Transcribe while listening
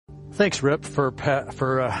thanks, Rip, for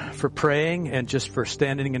praying and just for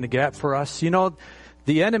standing in the gap for us. You know,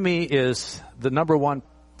 the enemy is the number one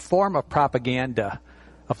form of propaganda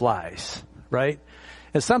of lies, right?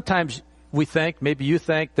 And sometimes we think, maybe you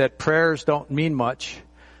think, that prayers don't mean much,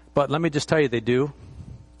 but let me just tell you, they do.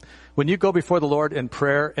 When you go before the Lord in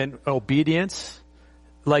prayer and obedience,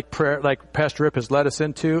 like Pastor Rip has led us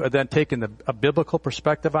into, and then taking a biblical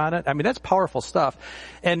perspective on it, I mean, that's powerful stuff.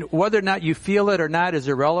 And whether or not you feel it or not is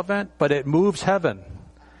irrelevant, but it moves heaven.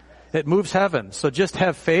 It moves heaven. So just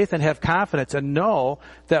have faith and have confidence and know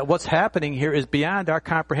that what's happening here is beyond our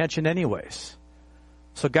comprehension anyways.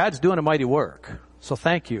 So God's doing a mighty work. So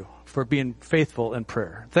thank you for being faithful in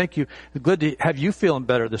prayer. Thank you. Good to have you feeling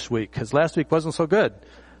better this week, because last week wasn't so good.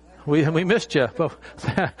 We missed you, but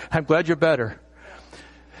I'm glad you're better.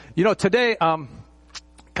 You know, today, a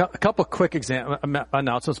couple quick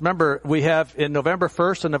announcements. Remember, we have in November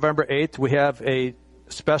 1st and November 8th, we have a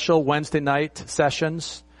special Wednesday night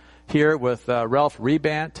sessions here with Ralph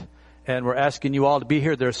Rebant, and we're asking you all to be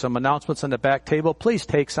here. There's some announcements on the back table. Please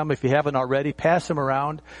take some if you haven't already. Pass them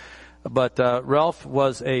around. But Ralph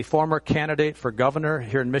was a former candidate for governor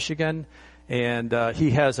here in Michigan, and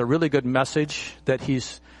he has a really good message that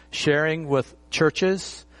he's sharing with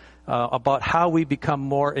churches about how we become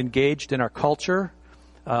more engaged in our culture,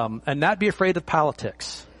 and not be afraid of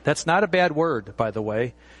politics. That's not a bad word, by the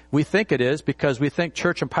way. We think it is because we think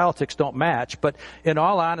church and politics don't match, but in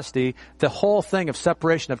all honesty, the whole thing of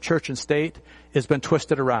separation of church and state has been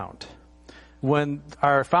twisted around. When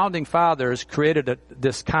our founding fathers created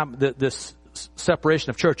this separation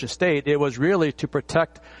of church and state, it was really to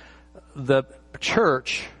protect the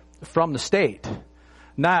church from the state,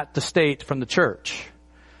 not the state from the church.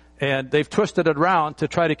 And they've twisted it around to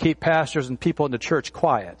try to keep pastors and people in the church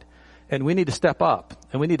quiet. And we need to step up,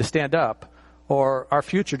 and we need to stand up, or our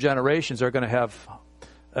future generations are going to have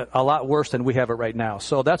a lot worse than we have it right now.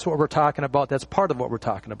 So that's what we're talking about. That's part of what we're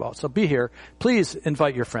talking about. So be here. Please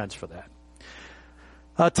invite your friends for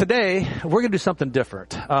that. Today, we're going to do something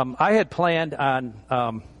different. I had planned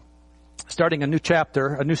on starting a new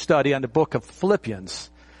chapter, a new study on the book of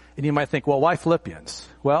Philippians. And you might think, well, why Philippians?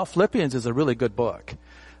 Well, Philippians is a really good book.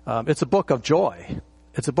 It's a book of joy.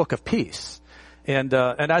 It's a book of peace. And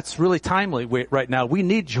that's really timely right now. We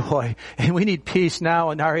need joy and we need peace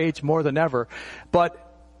now in our age more than ever. But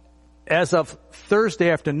as of Thursday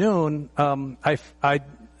afternoon,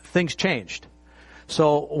 things changed.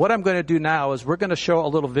 So what I'm going to do now is we're going to show a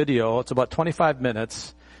little video. It's about 25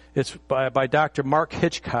 minutes. It's by Dr. Mark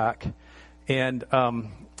Hitchcock. And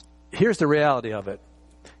here's the reality of it.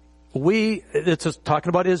 It's just talking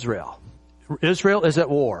about Israel. Israel is at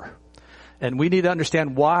war. And we need to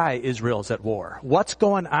understand why Israel is at war. What's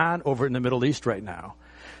going on over in the Middle East right now?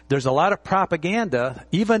 There's a lot of propaganda,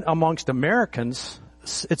 even amongst Americans.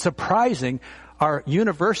 It's surprising. Our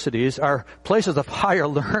universities, our places of higher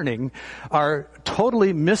learning are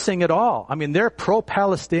totally missing it all. I mean, they're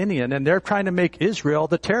pro-Palestinian and they're trying to make Israel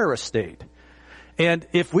the terrorist state. And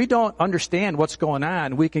if we don't understand what's going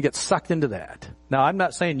on, we can get sucked into that. Now, I'm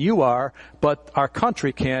not saying you are, but our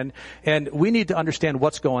country can, and we need to understand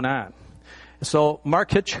what's going on. So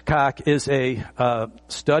Mark Hitchcock is a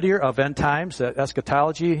studier of end times,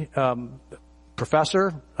 eschatology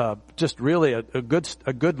professor, just really a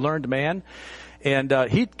good learned man. And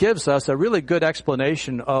he gives us a really good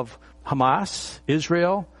explanation of Hamas,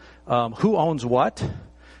 Israel, who owns what.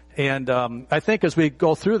 And I think as we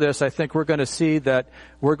go through this, I think we're going to see that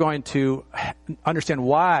we're going to understand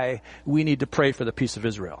why we need to pray for the peace of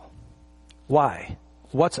Israel. Why?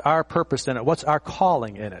 What's our purpose in it? What's our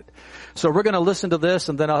calling in it? So we're going to listen to this,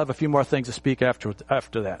 and then I'll have a few more things to speak after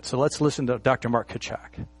that. So let's listen to Dr. Mark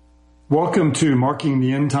Hitchcock. Welcome to Marking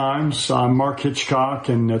the End Times. I'm Mark Hitchcock,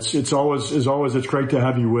 and it's always great to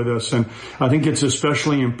have you with us. And I think it's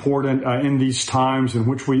especially important in these times in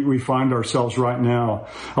which we find ourselves right now.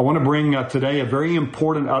 I want to bring today a very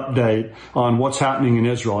important update on what's happening in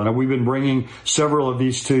Israel. And we've been bringing several of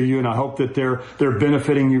these to you, and I hope that they're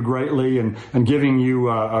benefiting you greatly and giving you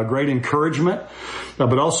a great encouragement,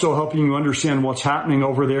 but also helping you understand what's happening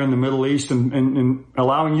over there in the Middle East and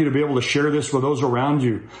allowing you to be able to share this with those around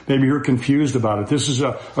you. Maybe you're confused about it. This is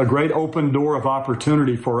a great open door of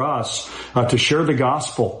opportunity for us to share the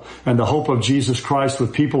gospel and the hope of Jesus Christ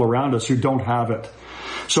with people around us who don't have it.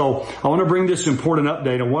 So I want to bring this important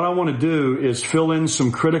update, and what I want to do is fill in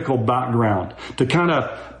some critical background to kind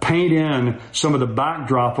of paint in some of the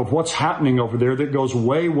backdrop of what's happening over there that goes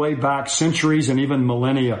way, way back centuries and even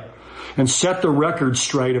millennia. and set the record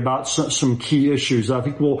straight about some key issues. I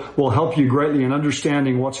think will help you greatly in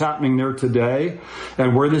understanding what's happening there today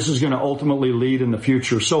and where this is going to ultimately lead in the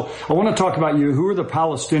future. So I want to talk about who are the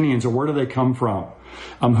Palestinians, or where do they come from?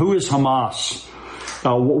 Who is Hamas?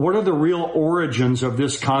 What are the real origins of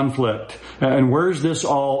this conflict? And where is this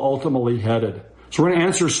all ultimately headed? So we're going to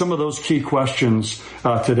answer some of those key questions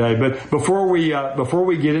today. But before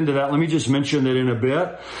we get into that, let me just mention that in a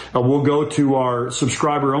bit we'll go to our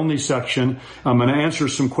subscriber only section. I'm going to answer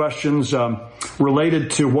some questions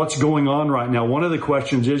related to what's going on right now. One of the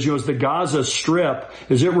questions is, is the Gaza Strip,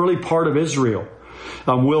 is it really part of Israel?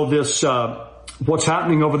 Will this what's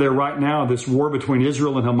happening over there right now, this war between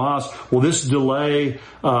Israel and Hamas, will this delay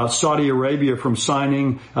Saudi Arabia from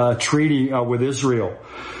signing a treaty with Israel?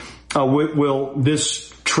 Will this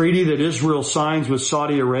treaty that Israel signs with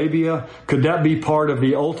Saudi Arabia, could that be part of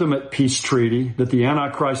the ultimate peace treaty that the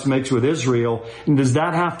Antichrist makes with Israel? And does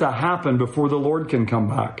that have to happen before the Lord can come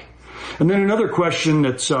back? And then another question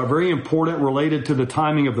that's very important related to the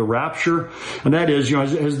timing of the rapture, and that is,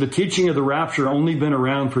 has the teaching of the rapture only been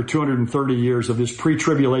around for 230 years, of this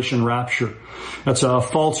pre-tribulation rapture? That's a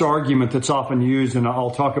false argument that's often used, and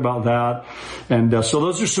I'll talk about that. And so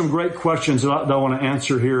those are some great questions that I want to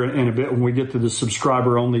answer here in a bit when we get to the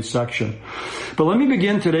subscriber-only section. But let me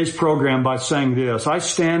begin today's program by saying this. I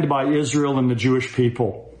stand by Israel and the Jewish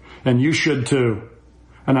people, and you should too.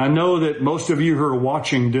 And I know that most of you who are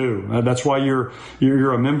watching do. That's why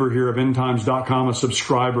you're a member here of endtimes.com, a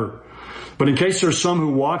subscriber. But in case there's some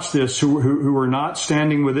who watch this who are not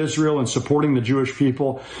standing with Israel and supporting the Jewish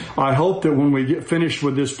people, I hope that when we get finished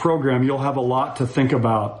with this program, you'll have a lot to think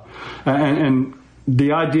about. And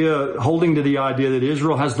the idea, holding to the idea that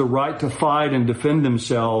Israel has the right to fight and defend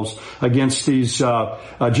themselves against these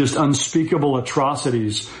just unspeakable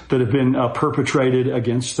atrocities that have been perpetrated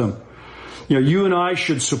against them. You and I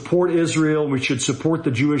should support Israel. We should support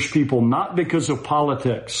the Jewish people, not because of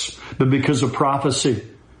politics, but because of prophecy,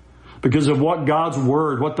 because of what God's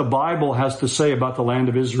Word, what the Bible has to say about the land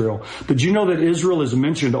of Israel. Did you know that Israel is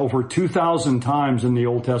mentioned over 2,000 times in the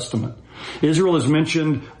Old Testament? Israel is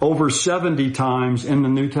mentioned over 70 times in the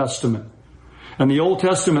New Testament. And the Old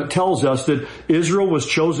Testament tells us that Israel was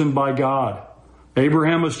chosen by God.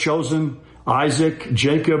 Abraham was chosen, Isaac,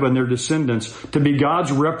 Jacob, and their descendants to be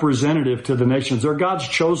God's representative to the nations. They're God's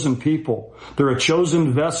chosen people. They're a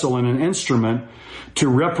chosen vessel and an instrument to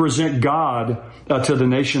represent God to the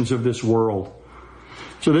nations of this world.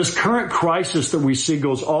 So this current crisis that we see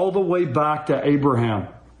goes all the way back to Abraham.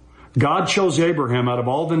 God chose Abraham out of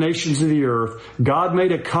all the nations of the earth. God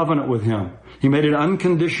made a covenant with him. He made an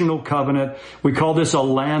unconditional covenant. We call this a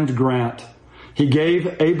land grant. He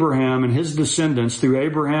gave Abraham and his descendants through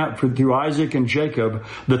Isaac and Jacob,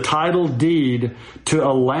 the title deed to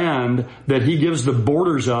a land that he gives the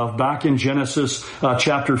borders of back in Genesis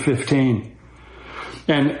chapter 15.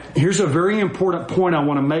 And here's a very important point I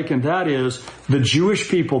want to make, and that is the Jewish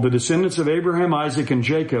people, the descendants of Abraham, Isaac, and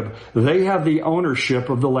Jacob, they have the ownership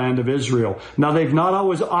of the land of Israel. Now, they've not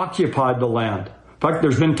always occupied the land. In fact,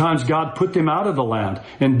 there's been times God put them out of the land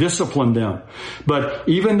and disciplined them. But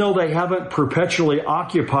even though they haven't perpetually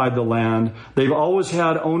occupied the land, they've always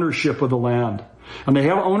had ownership of the land. And they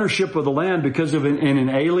have ownership of the land because of an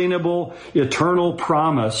inalienable, eternal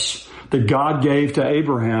promise that God gave to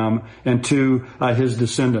Abraham and to his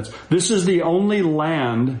descendants. This is the only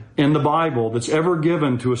land in the Bible that's ever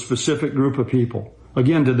given to a specific group of people.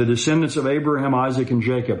 Again, to the descendants of Abraham, Isaac, and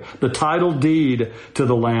Jacob. The title deed to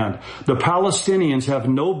the land. The Palestinians have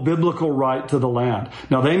no biblical right to the land.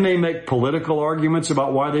 Now, they may make political arguments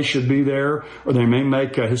about why they should be there, or they may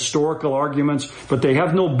make historical arguments, but they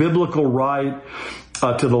have no biblical right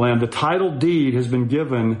to the land. The title deed has been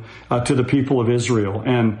given to the people of Israel.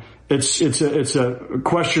 And it's a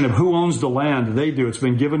question of who owns the land. They do. It's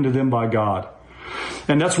been given to them by God.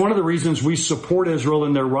 And that's one of the reasons we support Israel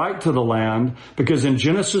in their right to the land, because in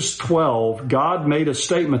Genesis 12, God made a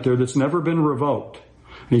statement there that's never been revoked.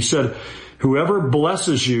 And he said, whoever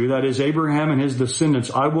blesses you, that is Abraham and his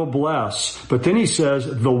descendants, I will bless. But then he says,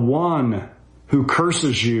 the one who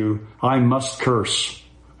curses you, I must curse.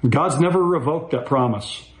 God's never revoked that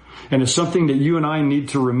promise. And it's something that you and I need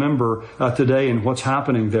to remember today and what's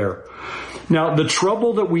happening there. Now, the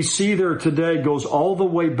trouble that we see there today goes all the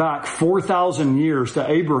way back 4,000 years to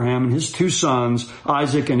Abraham and his two sons,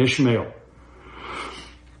 Isaac and Ishmael.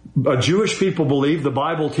 Jewish people believe, the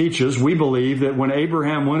Bible teaches, we believe that when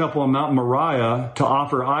Abraham went up on Mount Moriah to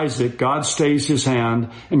offer Isaac, God stays his hand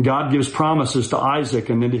and God gives promises to Isaac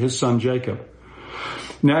and then to his son Jacob.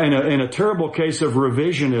 Now, in a terrible case of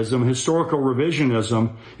revisionism, historical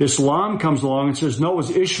revisionism, Islam comes along and says, no, it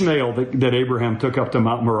was Ishmael that Abraham took up to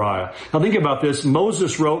Mount Moriah. Now think about this.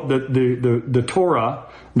 Moses wrote the Torah,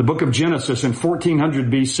 the book of Genesis, in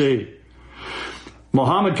 1400 BC.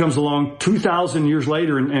 Muhammad comes along 2,000 years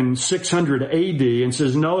later in 600 AD and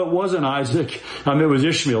says, no, it wasn't Isaac. It was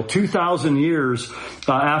Ishmael, 2,000 years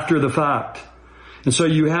after the fact. And so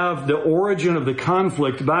you have the origin of the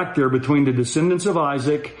conflict back there between the descendants of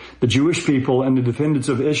Isaac, the Jewish people, and the descendants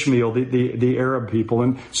of Ishmael, the Arab people.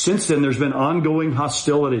 And since then, there's been ongoing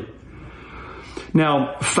hostility.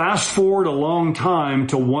 Now, fast forward a long time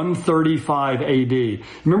to 135 AD.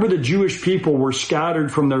 Remember, the Jewish people were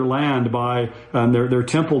scattered from their land by their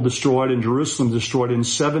temple destroyed and Jerusalem destroyed in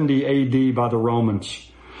 70 AD by the Romans.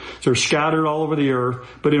 So they're scattered all over the earth.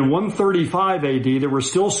 But in 135 AD, there were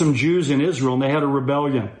still some Jews in Israel, and they had a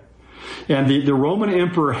rebellion. And the Roman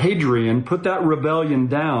Emperor Hadrian put that rebellion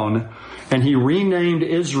down, and he renamed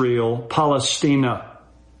Israel Palestine,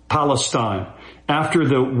 after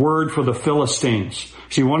the word for the Philistines.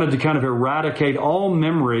 So he wanted to kind of eradicate all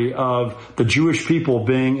memory of the Jewish people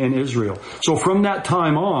being in Israel. So from that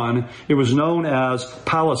time on, it was known as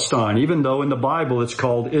Palestine, even though in the Bible it's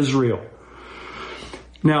called Israel.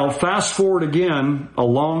 Now, fast forward again a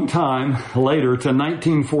long time later to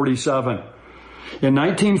 1947. In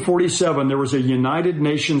 1947, there was a United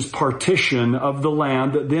Nations partition of the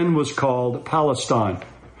land that then was called Palestine.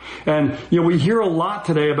 And, we hear a lot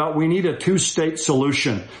today about we need a two-state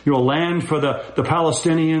solution. A land for the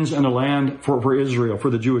Palestinians and a land for Israel,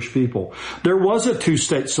 for the Jewish people. There was a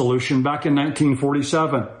two-state solution back in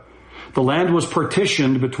 1947. The land was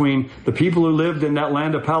partitioned between the people who lived in that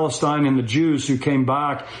land of Palestine and the Jews who came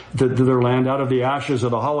back to their land out of the ashes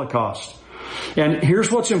of the Holocaust. And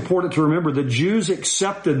here's what's important to remember. The Jews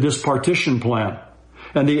accepted this partition plan,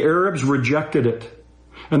 and the Arabs rejected it.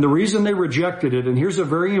 And the reason they rejected it, and here's a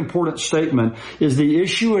very important statement, is the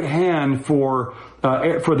issue at hand for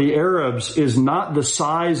the Arabs is not the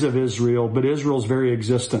size of Israel, but Israel's very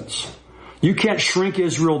existence. You can't shrink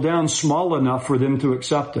Israel down small enough for them to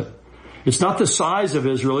accept it. It's not the size of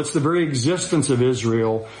Israel, it's the very existence of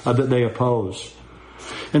Israel that they oppose.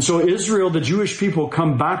 And so Israel, the Jewish people,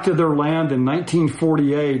 come back to their land in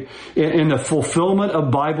 1948 in the fulfillment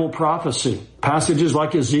of Bible prophecy. Passages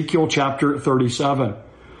like Ezekiel chapter 37.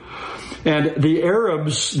 And the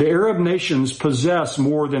Arab nations possess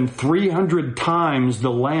more than 300 times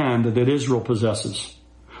the land that Israel possesses.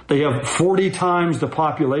 They have 40 times the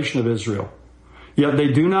population of Israel. Yet they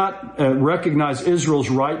do not recognize Israel's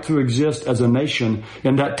right to exist as a nation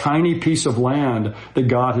in that tiny piece of land that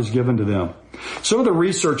God has given to them. Some of the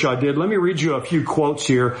research I did, let me read you a few quotes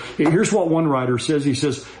here. Here's what one writer says. He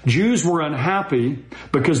says, Jews were unhappy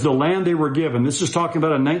because the land they were given, this is talking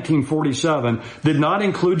about in 1947, did not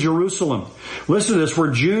include Jerusalem. Listen to this,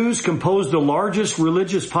 where Jews composed the largest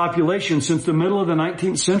religious population since the middle of the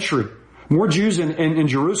 19th century. More Jews in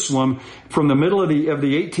Jerusalem from the middle of the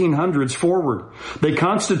 1800s forward. They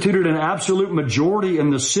constituted an absolute majority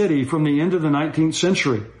in the city from the end of the 19th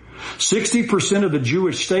century. 60% of the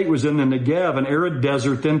Jewish state was in the Negev, an arid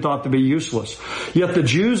desert then thought to be useless. Yet the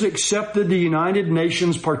Jews accepted the United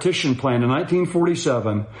Nations partition plan in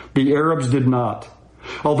 1947. The Arabs did not.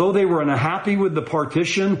 Although they were unhappy with the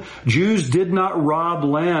partition, Jews did not rob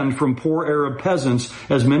land from poor Arab peasants,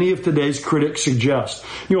 as many of today's critics suggest.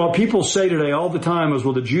 What people say today all the time is,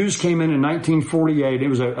 well, the Jews came in 1948. It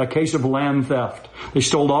was a case of land theft. They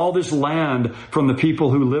stole all this land from the people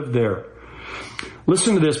who lived there.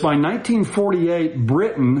 Listen to this. By 1948,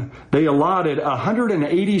 Britain, they allotted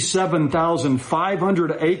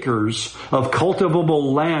 187,500 acres of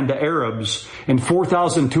cultivable land to Arabs and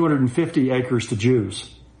 4,250 acres to Jews.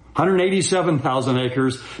 187,000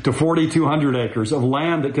 acres to 4,200 acres of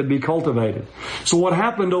land that could be cultivated. So what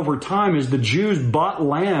happened over time is the Jews bought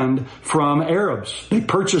land from Arabs. They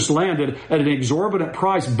purchased land at an exorbitant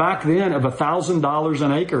price back then of $1,000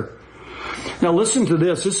 an acre. Now listen to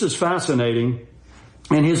this. This is fascinating.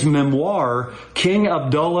 In his memoir, King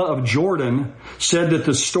Abdullah of Jordan said that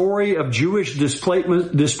the story of Jewish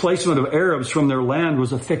displacement of Arabs from their land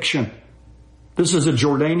was a fiction. This is a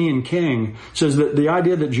Jordanian king, says that the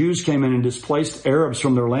idea that Jews came in and displaced Arabs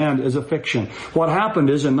from their land is a fiction. What happened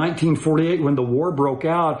is in 1948, when the war broke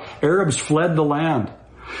out, Arabs fled the land.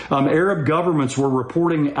 Arab governments were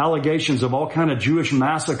reporting allegations of all kind of Jewish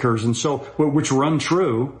massacres, and so which were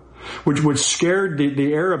untrue. Which scared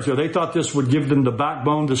the Arabs. They thought this would give them the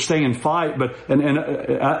backbone to stay and fight, but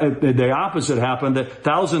the opposite happened, that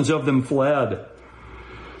thousands of them fled.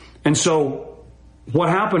 And so what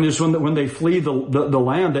happened is when they flee the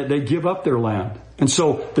land, that they give up their land. And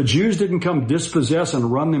so the Jews didn't come dispossess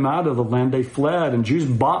and run them out of the land. They fled, and Jews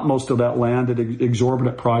bought most of that land at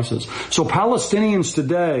exorbitant prices. So Palestinians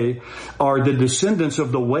today are the descendants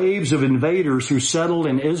of the waves of invaders who settled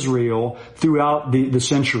in Israel throughout the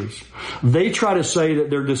centuries. They try to say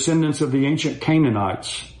that they're descendants of the ancient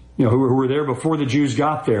Canaanites, who were there before the Jews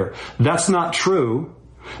got there. That's not true.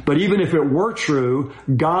 But even if it were true,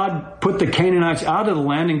 God put the Canaanites out of the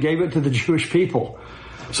land and gave it to the Jewish people.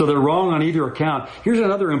 So they're wrong on either account. Here's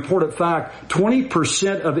another important fact.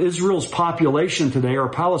 20% of Israel's population today are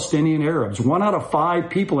Palestinian Arabs. 1 out of 5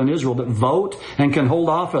 people in Israel that vote and can hold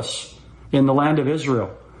office in the land of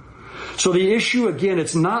Israel. So the issue, again,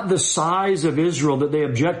 it's not the size of Israel that they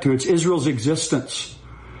object to. It's Israel's existence.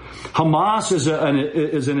 Hamas is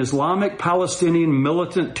an Islamic Palestinian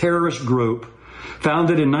militant terrorist group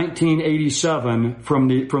founded in 1987 from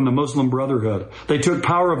the Muslim Brotherhood. They took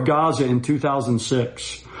power of Gaza in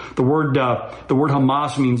 2006. The word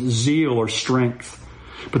Hamas means zeal or strength.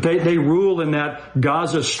 But they rule in that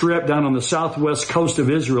Gaza Strip down on the southwest coast of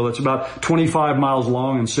Israel. It's about 25 miles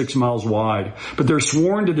long and 6 miles wide. But they're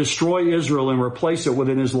sworn to destroy Israel and replace it with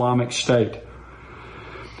an Islamic state.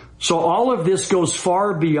 So all of this goes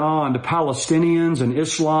far beyond Palestinians and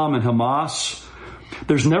Islam and Hamas.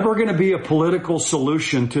 There's never going to be a political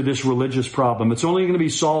solution to this religious problem. It's only going to be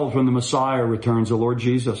solved when the Messiah returns, the Lord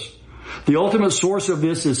Jesus. The ultimate source of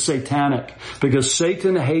this is satanic, because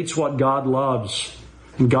Satan hates what God loves.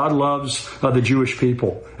 And God loves the Jewish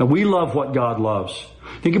people. And we love what God loves.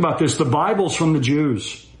 Think about this. The Bible's from the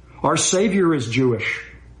Jews. Our Savior is Jewish.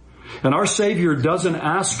 And our Savior doesn't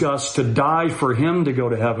ask us to die for Him to go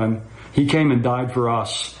to heaven. He came and died for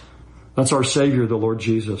us. That's our Savior, the Lord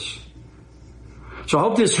Jesus. So I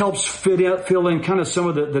hope this helps fill in kind of some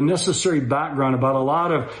of the necessary background about a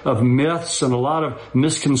lot of myths and a lot of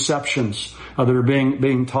misconceptions that are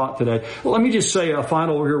being taught today. Well, let me just say a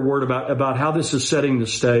final word about how this is setting the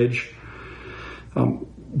stage.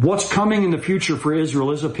 What's coming in the future for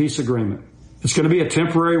Israel is a peace agreement. It's going to be a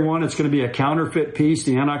temporary one. It's going to be a counterfeit peace.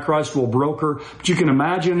 The Antichrist will broker. But you can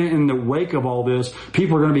imagine in the wake of all this,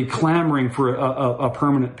 people are going to be clamoring for a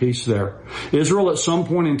permanent peace there. Israel, at some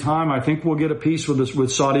point in time, I think will get a peace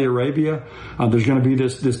with Saudi Arabia. There's going to be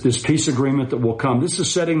this peace agreement that will come. This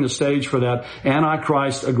is setting the stage for that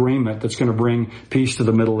Antichrist agreement that's going to bring peace to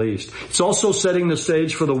the Middle East. It's also setting the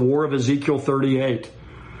stage for the war of Ezekiel 38.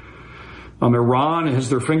 Iran has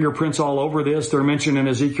their fingerprints all over this. They're mentioned in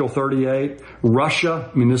Ezekiel 38. Russia,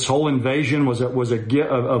 this whole invasion was a gift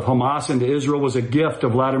of Hamas into Israel was a gift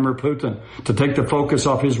of Vladimir Putin to take the focus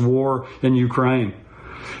off his war in Ukraine.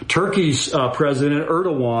 Turkey's President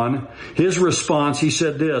Erdogan, his response, he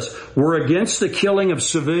said this: "We're against the killing of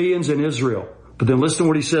civilians in Israel." But then listen to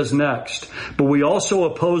what he says next. "But we also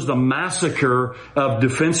oppose the massacre of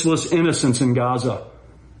defenseless innocents in Gaza."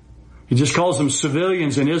 He just calls them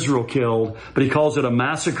civilians in Israel killed, but he calls it a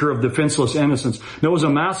massacre of defenseless innocents. There was a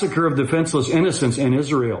massacre of defenseless innocents in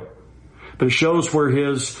Israel. But it shows where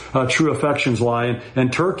his true affections lie.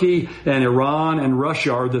 And Turkey and Iran and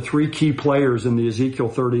Russia are the 3 key players in the Ezekiel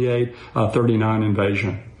 38-39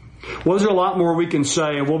 invasion. Well, there's a lot more we can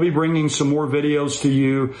say, and we'll be bringing some more videos to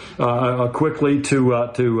you quickly to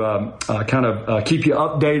kind of keep you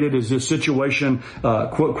updated as this situation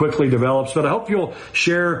quickly develops. But I hope you'll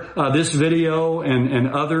share this video and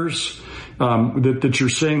others that you're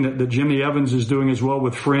seeing that Jimmy Evans is doing as well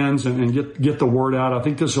with friends, and get the word out. I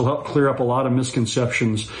think this will help clear up a lot of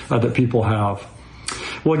misconceptions that people have.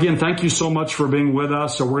 Well, again, thank you so much for being with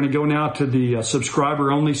us. So we're going to go now to the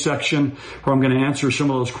subscriber-only section, where I'm going to answer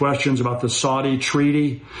some of those questions about the Saudi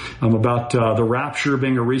treaty, about the rapture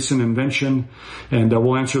being a recent invention, and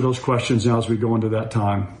we'll answer those questions now as we go into that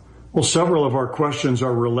time. Well, several of our questions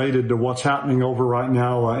are related to what's happening over right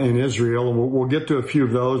now in Israel. We'll get to a few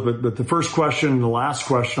of those, but the first question and the last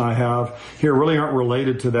question I have here really aren't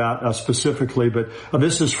related to that specifically, but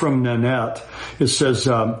this is from Nanette. It says,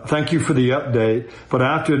 "Thank you for the update, but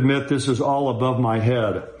I have to admit this is all above my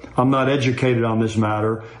head. I'm not educated on this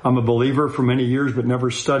matter. I'm a believer for many years, but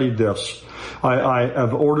never studied this. I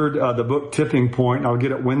have ordered the book Tipping Point, and I'll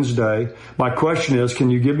get it Wednesday. My question is,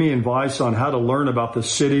 can you give me advice on how to learn about the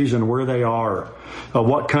cities and where they are?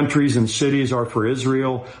 What countries and cities are for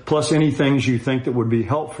Israel, plus any things you think that would be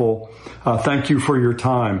helpful. Thank you for your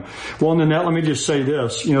time." Well, Nanette, let me just say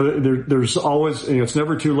this. There's always, it's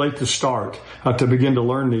never too late to start, to begin to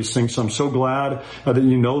learn these things. So I'm so glad that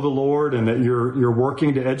you know the Lord and that you're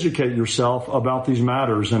working to educate yourself about these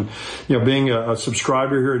matters. And, being a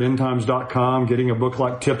subscriber here at endtimes.com, Tipping.com, getting a book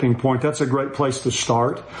like Tipping Point. That's a great place to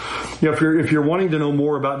start. You know, if you're wanting to know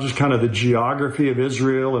more about just kind of the geography of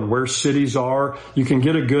Israel and where cities are, you can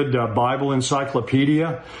get a good Bible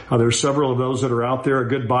encyclopedia. There's several of those that are out there, a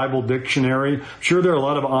good Bible dictionary. Sure, there are a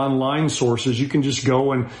lot of online sources. You can just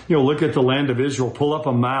go and, look at the land of Israel, pull up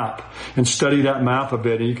a map and study that map a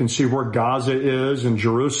bit, and you can see where Gaza is and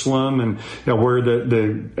Jerusalem and where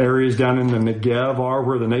the areas down in the Negev are,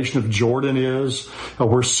 where the nation of Jordan is,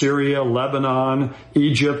 where Syria, Lebanon,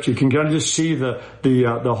 Egypt. You can kind of just see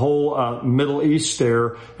the whole Middle East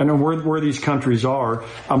there and where these countries are.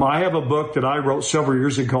 I have a book that I wrote several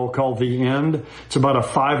years ago called The End. It's about a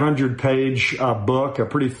 500-page book, a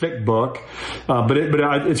pretty thick book, but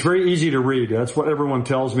it's very easy to read. That's what everyone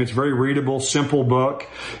tells me. It's a very readable, simple book,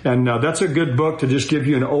 and that's a good book to just give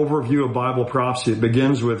you an overview of Bible prophecy. It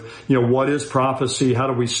begins with, what is prophecy? How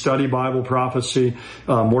do we study Bible prophecy?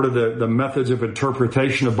 What are the methods of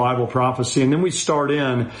interpretation of Bible prophecy? And then we start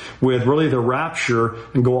in with really the rapture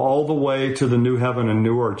and go all the way to the new heaven and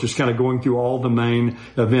new earth, just kind of going through all the main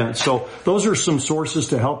events. So those are some sources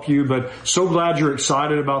to help you, but so glad you're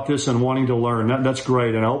excited about this and wanting to learn. That's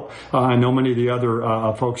great. And I know many of the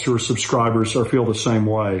other folks who are subscribers feel the same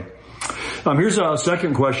way. Here's a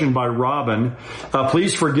second question by Robin.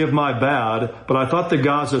 Please forgive my bad, but I thought the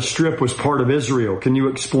Gaza Strip was part of Israel. Can you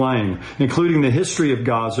explain, including the history of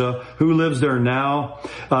Gaza, who lives there now?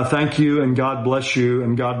 Thank you, and God bless you,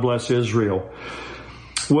 and God bless Israel.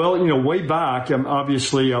 Well, way back,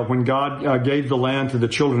 obviously, when God gave the land to the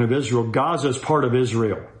children of Israel, Gaza is part of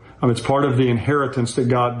Israel. It's part of the inheritance that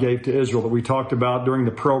God gave to Israel that we talked about during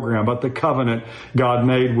the program, about the covenant God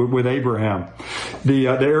made with Abraham. The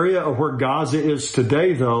area of where Gaza is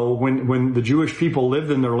today, though, when the Jewish people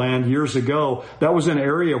lived in their land years ago, that was an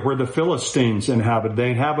area where the Philistines inhabited.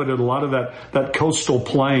 They inhabited a lot of that coastal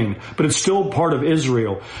plain, but it's still part of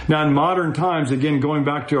Israel. Now, in modern times, again, going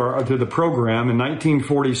back to the program, in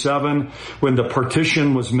 1947, when the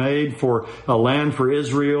partition was made for land for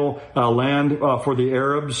Israel, land for the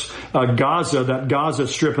Arabs, Gaza, that Gaza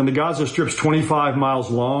Strip, and the Gaza Strip's 25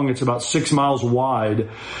 miles long, it's about 6 miles wide,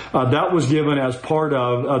 that was given as part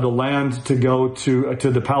of the land to go to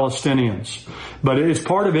the Palestinians. But it's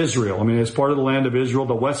part of Israel. It's part of the land of Israel.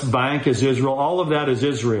 The West Bank is Israel. All of that is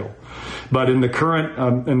Israel. But in the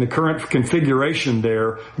current configuration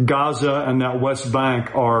there, Gaza and that West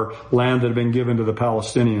Bank are land that have been given to the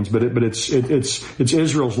Palestinians. But it's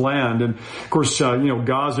Israel's land. And of course,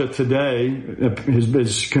 Gaza today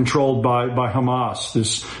is controlled by Hamas,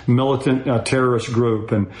 this militant terrorist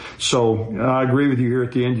group. And so I agree with you here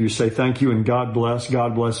at the end. You say thank you and God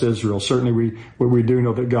bless Israel. Certainly we do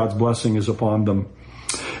know that God's blessing is upon them.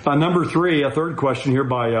 Number 3, a third question here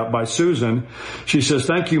by Susan. She says,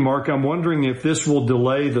 thank you, Mark. I'm wondering if this will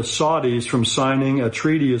delay the Saudis from signing a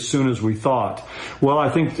treaty as soon as we thought. Well, I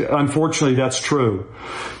think, unfortunately, that's true.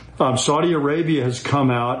 Saudi Arabia has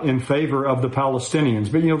come out in favor of the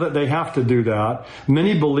Palestinians, but that they have to do that.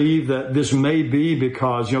 Many believe that this may be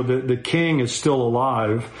because the king is still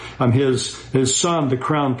alive. His son, the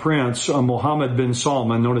crown prince, Mohammed bin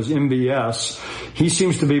Salman, known as MBS, he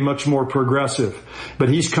seems to be much more progressive. But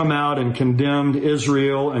he's come out and condemned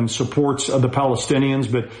Israel and supports the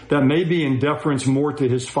Palestinians, but that may be in deference more to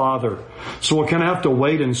his father. So we'll kind of have to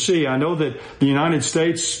wait and see. I know that the United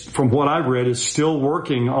States, from what I've read, is still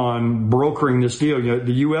working on brokering this deal.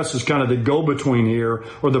 The U.S. is kind of the go-between here,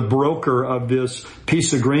 or the broker of this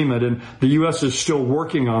peace agreement, and the U.S. is still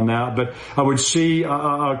working on that. But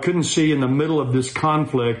I couldn't see in the middle of this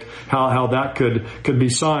conflict how that could be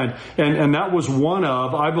signed. And that was one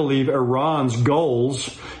of, I believe, Iran's goals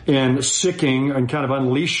in sicking and kind of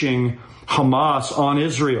unleashing Hamas on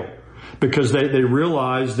Israel, because they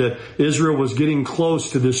realized that Israel was getting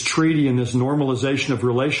close to this treaty and this normalization of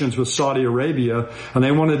relations with Saudi Arabia, and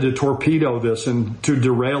they wanted to torpedo this and to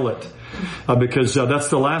derail it. Because that's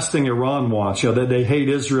the last thing Iran wants. They hate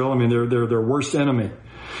Israel. They're their worst enemy.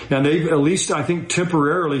 And they've, at least I think,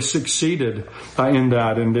 temporarily succeeded in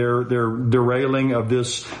that, in their derailing of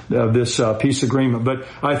this peace agreement. But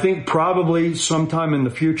I think probably sometime in the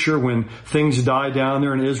future, when things die down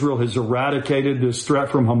there and Israel has eradicated this threat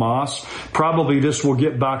from Hamas, probably this will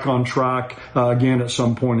get back on track again at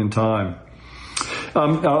some point in time.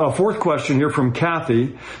 A fourth question here from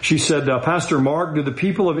Kathy. She said, Pastor Mark, do the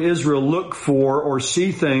people of Israel look for or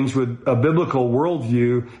see things with a biblical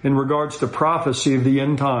worldview in regards to prophecy of the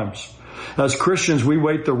end times? As Christians, we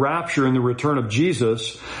wait the rapture and the return of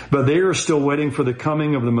Jesus, but they are still waiting for the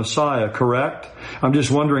coming of the Messiah, correct? I'm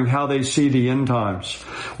just wondering how they see the end times.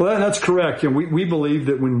 Well, that's correct. We believe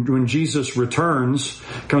that when Jesus returns,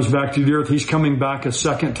 comes back to the earth, he's coming back a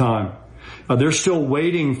second time. They're still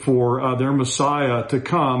waiting for their Messiah to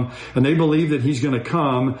come, and they believe that he's going to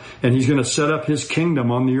come and he's going to set up his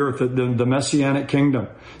kingdom on the earth, the Messianic kingdom.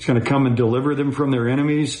 He's going to come and deliver them from their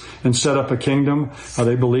enemies and set up a kingdom.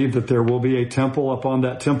 They believe that there will be a temple upon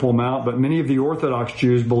that Temple Mount, but many of the Orthodox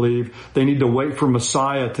Jews believe they need to wait for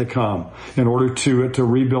Messiah to come in order to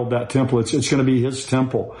rebuild that temple. It's going to be his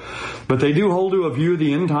temple. But they do hold to a view of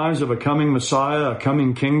the end times of a coming Messiah, a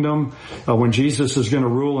coming kingdom, when Jesus is going to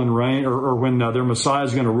rule and reign, or when their Messiah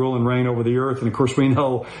is going to rule and reign over the earth. And of course we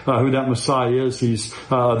know who that Messiah is. He's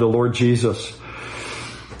the Lord Jesus.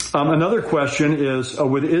 Another question is,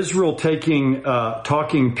 with Israel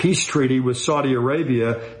talking peace treaty with Saudi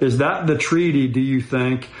Arabia, is that the treaty, do you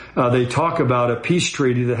think, they talk about a peace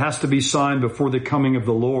treaty that has to be signed before the coming of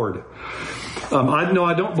the Lord?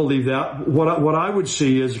 I don't believe that. What I would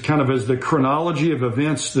see is kind of as the chronology of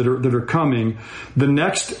events that are coming, the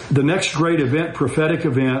next great event, prophetic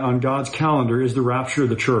event on God's calendar is the rapture of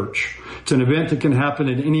the church. It's an event that can happen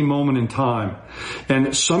at any moment in time.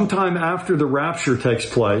 And sometime after the rapture takes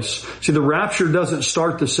place, see, the rapture doesn't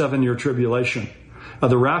start the 7-year tribulation.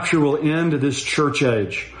 The rapture will end this church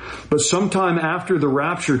age. But sometime after the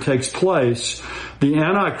rapture takes place, the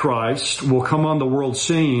Antichrist will come on the world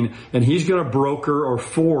scene, and he's going to broker or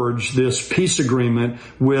forge this peace agreement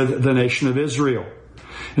with the nation of Israel.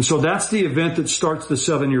 And so that's the event that starts the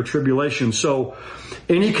 7-year tribulation. So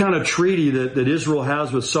any kind of treaty that Israel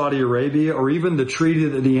has with Saudi Arabia, or even the treaty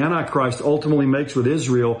that the Antichrist ultimately makes with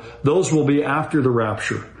Israel, those will be after the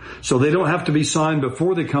rapture. So they don't have to be signed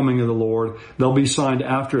before the coming of the Lord. They'll be signed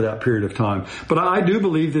after that period of time. But I do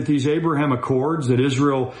believe that these Abraham Accords that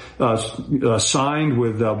Israel signed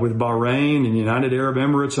with Bahrain and United Arab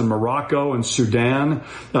Emirates and Morocco and Sudan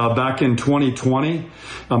back in 2020,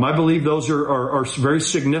 I believe those are very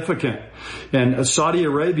significant. And Saudi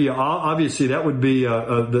Arabia, obviously, that would be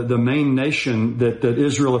the main nation that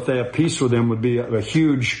Israel, if they have peace with them, would be a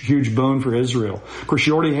huge boon for Israel. Of course,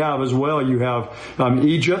 you already have as well. You have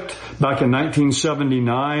Egypt back in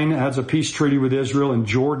 1979 has a peace treaty with Israel, and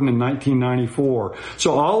Jordan in 1994.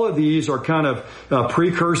 So all of these are kind of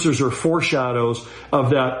precursors or foreshadows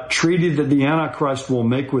of that treaty that the Antichrist will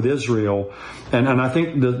make with Israel. And I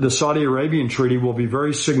think the Saudi Arabian treaty will be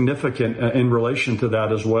very significant in relation to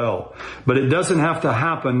that as well. But it doesn't have to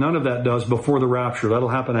happen. None of that does before the rapture. That'll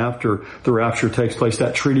happen after the rapture takes place.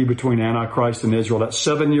 That treaty between Antichrist and Israel, that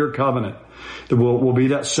 7-year covenant, that will be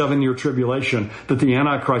that 7-year tribulation that the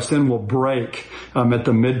Antichrist then will break at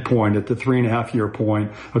the midpoint, at the 3.5-year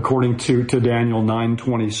point, according to Daniel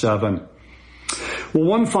 9:27. Well,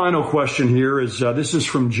 one final question here is, this is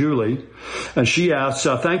from Julie, and she asks,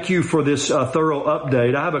 thank you for this thorough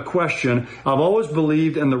update. I have a question. I've always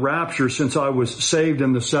believed in the rapture since I was saved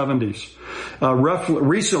in the 70s.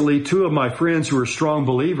 Recently, 2 of my friends who are strong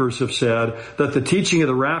believers have said that the teaching of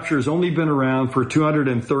the rapture has only been around for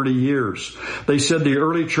 230 years. They said the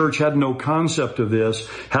early church had no concept of this.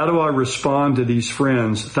 How do I respond to these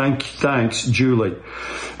friends? Thanks, Julie.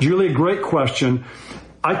 Julie, great question.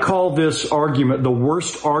 I call this argument the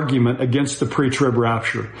worst argument against the pre-trib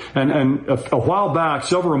rapture. And a while back,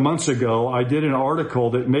 several months ago, I did an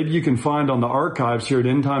article that maybe you can find on the archives here at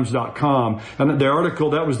endtimes.com. And the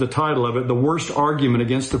article, that was the title of it, The Worst Argument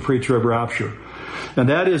Against the Pre-trib Rapture. And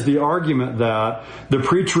that is the argument that the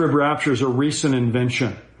pre-trib rapture is a recent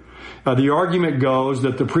invention. The argument goes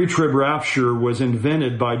that the pre-trib rapture was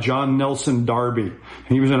invented by John Nelson Darby.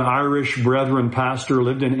 He was an Irish Brethren pastor,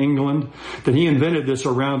 lived in England, that he invented this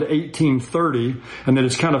around 1830, and that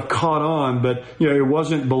it's kind of caught on, but it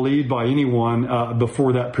wasn't believed by anyone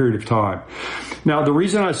before that period of time. Now, the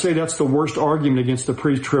reason I say that's the worst argument against the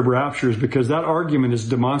pre-trib rapture is because that argument is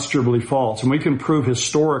demonstrably false, and we can prove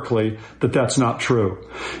historically that that's not true.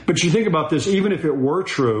 But you think about this, even if it were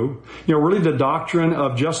true, really the doctrine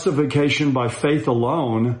of justification by faith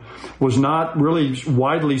was not really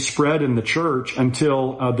widely spread in the church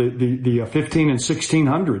until the 15 and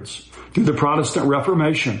 1600s through the Protestant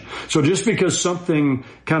Reformation. So just because something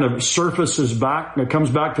kind of comes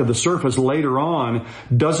back to the surface later on,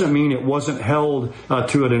 doesn't mean it wasn't held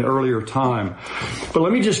to at an earlier time. But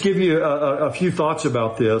let me just give you a few thoughts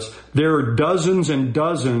about this. There are dozens and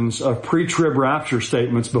dozens of pre-trib rapture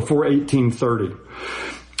statements before 1830.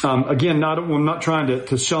 Again, I'm not trying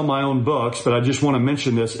to sell my own books, but I just want to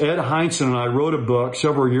mention this. Ed Heinzen and I wrote a book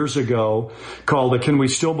several years ago called Can We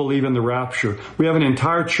Still Believe in the Rapture? We have an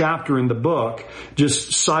entire chapter in the book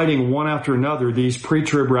just citing one after another these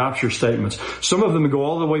pre-trib rapture statements. Some of them go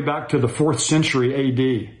all the way back to the 4th century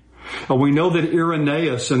A.D. We know that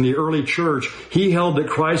Irenaeus in the early church, he held that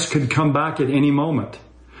Christ could come back at any moment.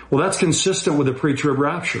 Well, that's consistent with the pre-trib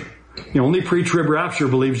rapture. Only pre-trib rapture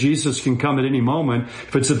believes Jesus can come at any moment.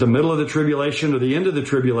 If it's at the middle of the tribulation or the end of the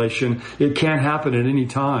tribulation, it can't happen at any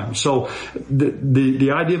time. So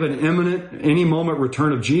the idea of an imminent, any moment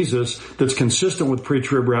return of Jesus that's consistent with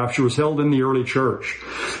pre-trib rapture was held in the early church.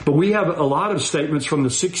 But we have a lot of statements from the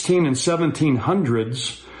 16 and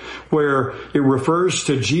 1700s where it refers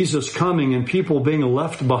to Jesus coming and people being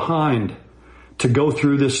left behind to go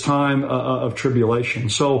through this time of tribulation.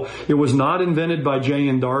 So it was not invented by Jay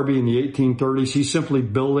and Darby in the 1830s. He's simply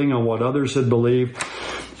building on what others had believed.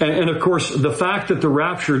 And of course, the fact that the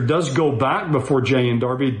rapture does go back before Jay and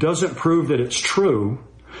Darby doesn't prove that it's true,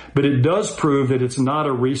 but it does prove that it's not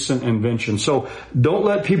a recent invention. So don't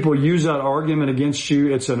let people use that argument against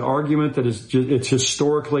you. It's an argument that it's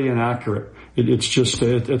historically inaccurate.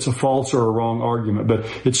 It's a false or a wrong argument, but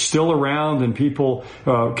it's still around, and people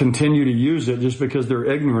continue to use it just because they're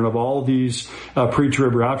ignorant of all these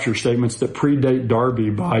pre-trib rapture statements that predate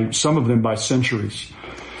Darby some of them by centuries.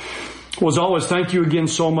 Well, as always, thank you again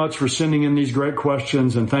so much for sending in these great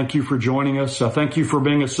questions, and thank you for joining us. Thank you for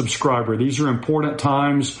being a subscriber. These are important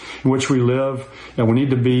times in which we live, and we need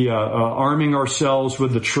to be arming ourselves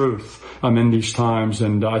with the truth in these times.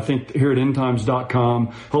 And I think here at endtimes.com,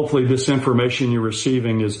 hopefully this information you're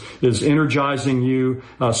receiving is energizing you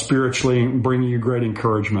spiritually and bringing you great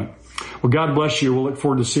encouragement. Well, God bless you. We'll look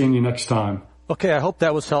forward to seeing you next time. Okay, I hope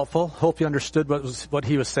that was helpful. Hope you understood what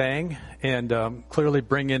he was saying, and clearly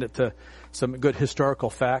bringing it to some good historical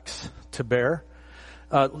facts to bear.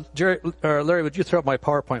 Larry, would you throw up my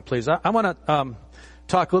PowerPoint, please? I want to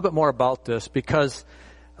talk a little bit more about this because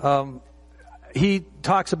he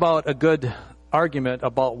talks about a good argument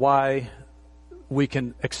about why we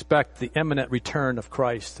can expect the imminent return of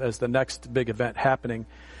Christ as the next big event happening.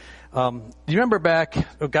 Do you remember back,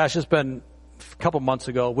 it's been a couple months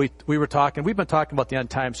ago, we've been talking about the end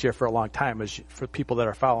times here for a long time, for people that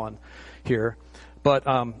are following here. But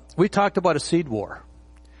we talked about a seed war.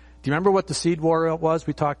 Do you remember what the seed war was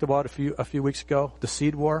we talked about a few weeks ago? The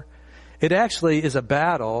seed war? It actually is a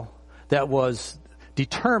battle that was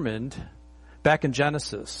determined back in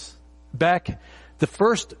Genesis. Back the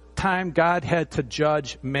first time God had to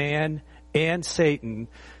judge man and Satan,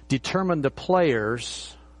 determined the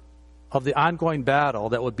players of the ongoing battle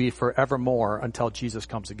that would be forevermore until Jesus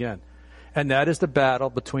comes again. And that is the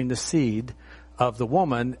battle between the seed of the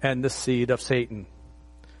woman and the seed of Satan.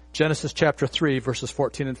 Genesis chapter 3, verses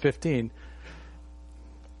 14 and 15.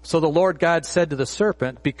 So the Lord God said to the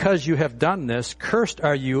serpent, because you have done this, cursed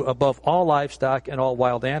are you above all livestock and all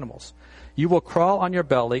wild animals. You will crawl on your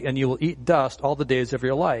belly, and you will eat dust all the days of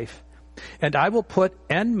your life. And I will put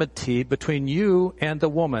enmity between you and the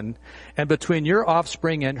woman, and between your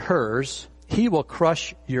offspring and hers. He will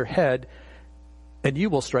crush your head, and you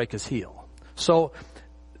will strike his heel. So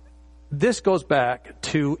this goes back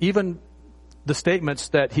to even the statements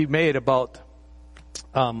that he made about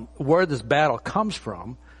where this battle comes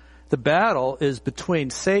from. The battle is between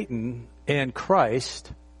Satan and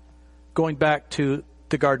Christ, going back to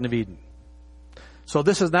the Garden of Eden. So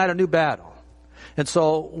this is not a new battle. And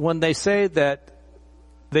so when they say that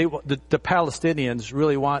the Palestinians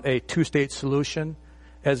really want a two-state solution,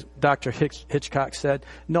 as Dr. Hitchcock said,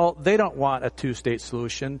 no, they don't want a two-state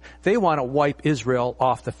solution. They want to wipe Israel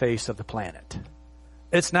off the face of the planet.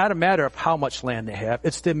 It's not a matter of how much land they have.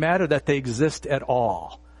 It's the matter that they exist at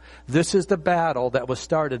all. This is the battle that was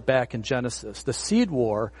started back in Genesis. The seed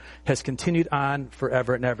war has continued on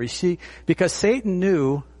forever and ever. You see, because Satan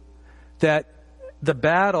knew that the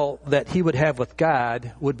battle that he would have with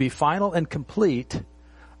God would be final and complete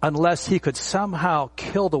unless he could somehow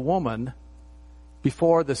kill the woman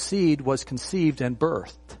before the seed was conceived and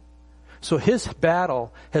birthed. So his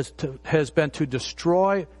battle has been to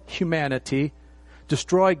destroy humanity,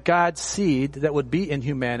 destroy God's seed that would be in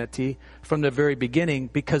humanity from the very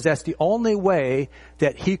beginning, because that's the only way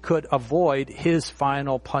that he could avoid his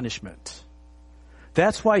final punishment.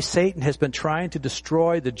 That's why Satan has been trying to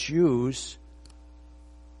destroy the Jews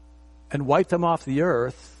and wipe them off the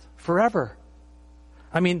earth forever.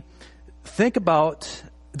 I mean, think about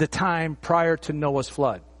the time prior to Noah's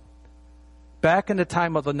flood. Back in the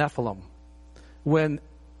time of the Nephilim, when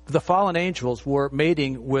the fallen angels were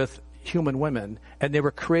mating with human women, and they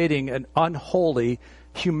were creating an unholy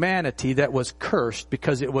humanity that was cursed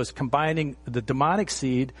because it was combining the demonic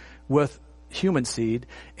seed with human seed,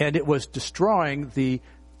 and it was destroying the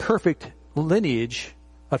perfect lineage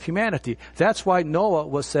of humanity. That's why Noah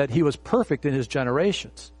was said he was perfect in his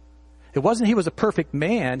generations. It wasn't he was a perfect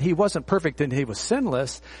man. He wasn't perfect and he was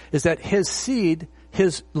sinless. Is that his seed,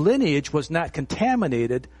 his lineage was not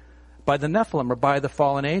contaminated by the Nephilim or by the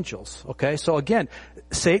fallen angels. Okay, so again,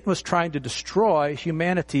 Satan was trying to destroy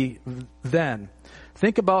humanity then.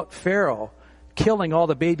 Think about Pharaoh killing all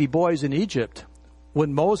the baby boys in Egypt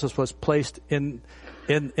when Moses was placed in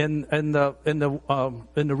the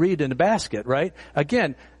reed in the basket, right?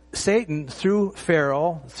 Again, Satan, through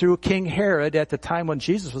Pharaoh, through King Herod at the time when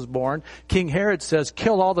Jesus was born, King Herod says,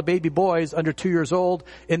 kill all the baby boys under 2 years old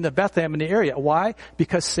in the Bethlehem in the area. Why?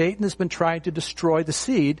 Because Satan has been trying to destroy the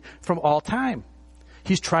seed from all time.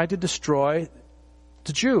 He's trying to destroy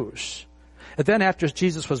the Jews. And then after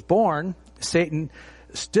Jesus was born, Satan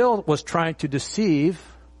still was trying to deceive.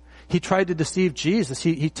 He tried to deceive Jesus.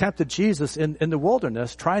 He tempted Jesus in the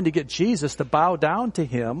wilderness, trying to get Jesus to bow down to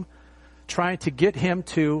him, trying to get him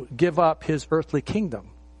to give up his earthly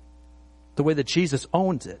kingdom, the way that Jesus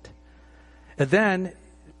owns it. And then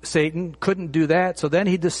Satan couldn't do that, so then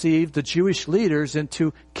he deceived the Jewish leaders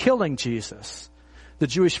into killing Jesus, the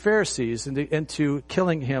Jewish Pharisees into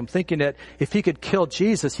killing him, thinking that if he could kill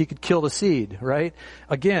Jesus, he could kill the seed, right?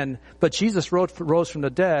 Again, but Jesus rose from the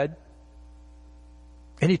dead,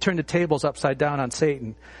 and he turned the tables upside down on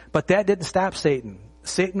Satan. But that didn't stop Satan.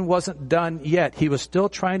 Satan wasn't done yet. He was still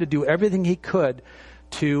trying to do everything he could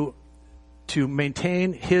to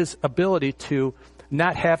maintain his ability to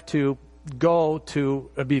not have to go to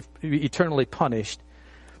be eternally punished.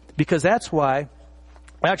 Because that's why,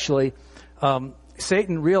 actually,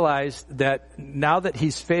 Satan realized that now that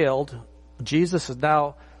he's failed, Jesus is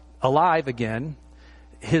now alive again.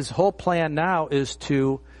 His whole plan now is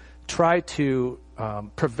to try to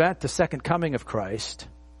prevent the second coming of Christ.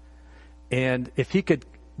 And if he could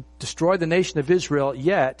destroy the nation of Israel,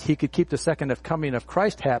 yet he could keep the second coming of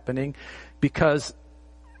Christ happening, because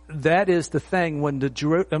that is the thing. When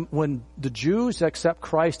the Jews accept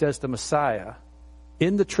Christ as the Messiah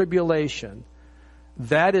in the tribulation,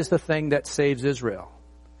 that is the thing that saves Israel.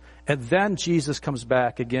 And then Jesus comes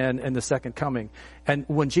back again in the second coming. And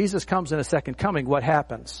when Jesus comes in the second coming, what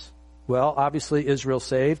happens? Well, obviously Israel's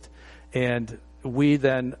saved, and we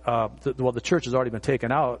then, the church has already been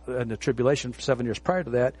taken out in the tribulation for 7 years prior to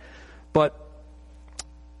that. But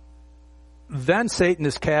then Satan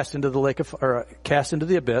is cast into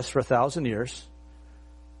the abyss for 1,000 years.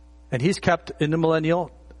 And he's kept in the millennial,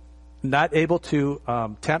 not able to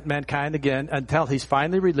tempt mankind again until he's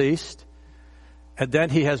finally released. And then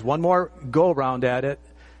he has one more go-around at it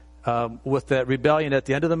with that rebellion at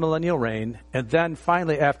the end of the millennial reign. And then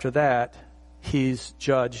finally after that, he's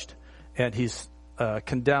judged and he's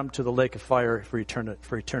condemned to the lake of fire for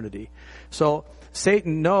eternity. So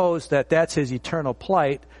Satan knows that that's his eternal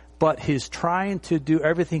plight, but he's trying to do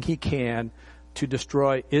everything he can to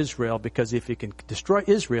destroy Israel, because if he can destroy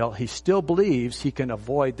Israel, he still believes he can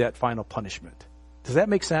avoid that final punishment. Does that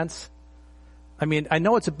make sense? I mean, I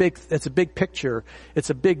know it's a big picture,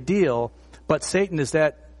 it's a big deal, but Satan is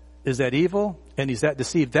that evil and he's that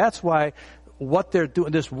deceived. That's why what they're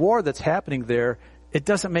doing, this war that's happening there, it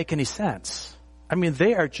doesn't make any sense. I mean,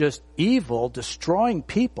 they are just evil, destroying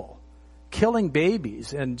people, killing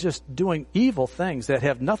babies, and just doing evil things that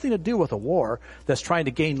have nothing to do with a war that's trying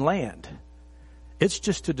to gain land. It's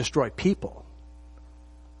just to destroy people.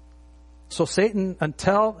 So Satan,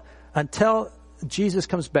 until Jesus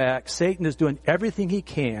comes back, Satan is doing everything he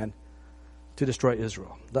can to destroy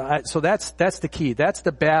Israel. So that's the key. That's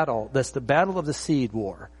the battle. That's the battle of the seed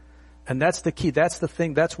war. And that's the key. That's the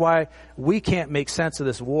thing. That's why we can't make sense of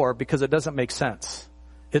this war, because it doesn't make sense.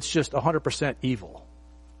 It's just 100% evil.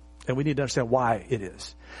 And we need to understand why it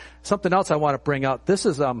is. Something else I want to bring out. This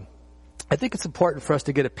is, I think it's important for us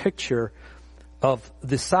to get a picture of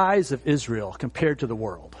the size of Israel compared to the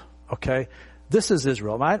world. Okay? This is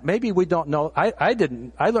Israel. Maybe we don't know. I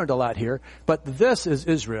didn't. I learned a lot here. But this is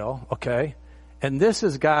Israel. Okay? And this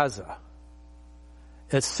is Gaza.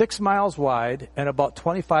 It's 6 miles wide and about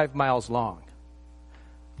 25 miles long.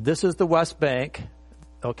 This is the West Bank.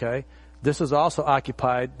 Okay. This is also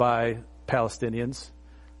occupied by Palestinians.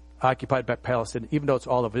 Even though it's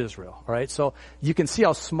all of Israel. All right. So you can see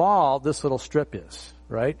how small this little strip is.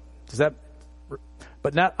 Right.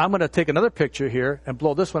 But now I'm going to take another picture here and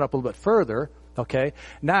blow this one up a little bit further. Okay.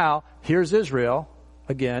 Now here's Israel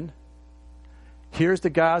again. Here's the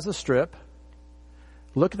Gaza Strip.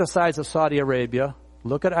 Look at the size of Saudi Arabia.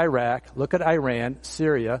 Look at Iraq, look at Iran,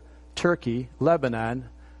 Syria, Turkey, Lebanon,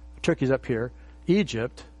 Turkey's up here,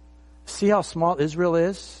 Egypt. See how small Israel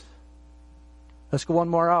is? Let's go one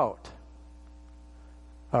more out.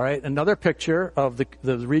 All right, another picture of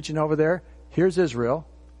the region over there. Here's Israel.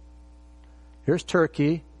 Here's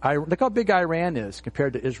Turkey. Look how big Iran is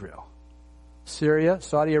compared to Israel. Syria,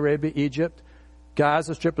 Saudi Arabia, Egypt.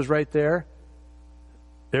 Gaza Strip is right there.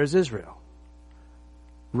 There's Israel.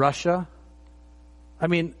 Russia. I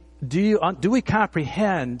mean, do we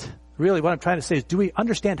comprehend, really what I'm trying to say is, do we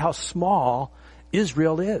understand how small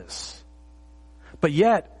Israel is? But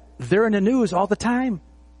yet, they're in the news all the time.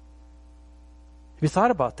 Have you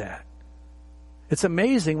thought about that? It's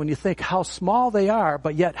amazing when you think how small they are,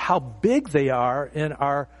 but yet how big they are in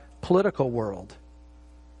our political world.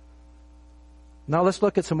 Now let's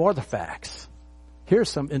look at some more of the facts. Here's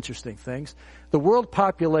some interesting things. The world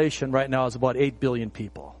population right now is about 8 billion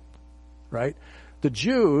people, right? The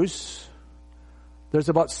Jews, there's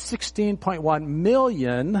about 16.1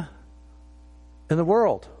 million in the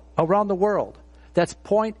world, around the world. That's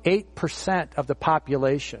 0.8% of the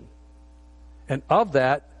population. And of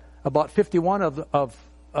that, about 51% of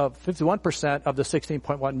the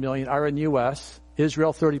 16.1 million are in U.S.,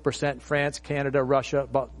 Israel 30%, France, Canada, Russia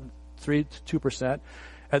about 2%.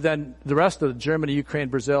 And then the rest of the Germany, Ukraine,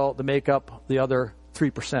 Brazil, they make up the other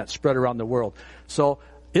 3% spread around the world. So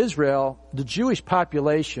Israel, the Jewish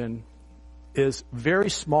population is very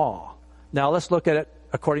small. Now let's look at it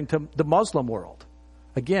according to the Muslim world.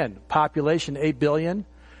 Again, population 8 billion.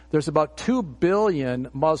 There's about 2 billion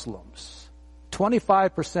Muslims.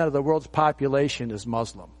 25% of the world's population is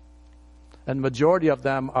Muslim. And the majority of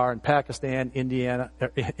them are in Pakistan, India,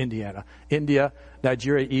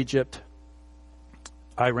 Nigeria, Egypt,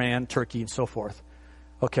 Iran, Turkey, and so forth.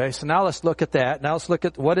 Okay, so now let's look at that. Now let's look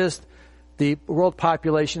at what is the world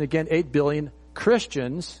population. Again, 8 billion.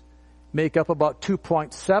 Christians make up about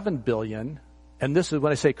 2.7 billion. And this is,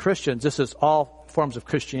 when I say Christians, this is all forms of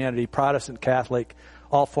Christianity, Protestant, Catholic,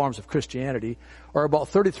 all forms of Christianity, or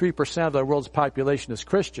about 33% of the world's population is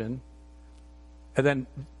Christian. And then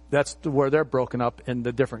that's where they're broken up in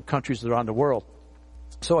the different countries around the world.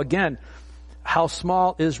 So again, how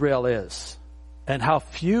small Israel is and how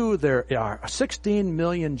few there are. 16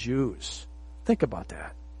 million Jews. Think about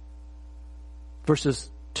that.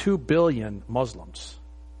 Versus 2 billion Muslims.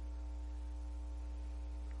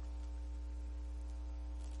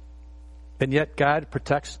 And yet God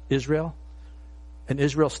protects Israel. And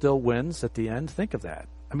Israel still wins at the end. Think of that.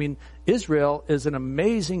 I mean, Israel is an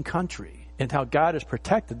amazing country in how God has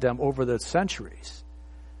protected them over the centuries.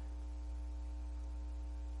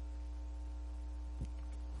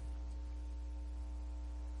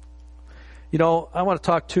 You know, I want to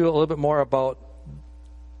talk too a little bit more about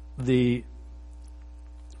the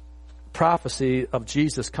prophecy of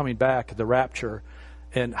Jesus coming back, the rapture,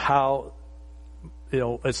 and how, you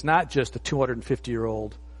know, it's not just a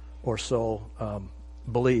 250-year-old or so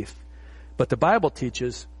belief. But the Bible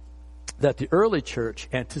teaches that the early church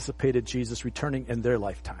anticipated Jesus returning in their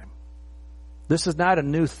lifetime. This is not a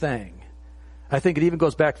new thing. I think it even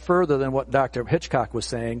goes back further than what Dr. Hitchcock was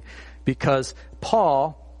saying, because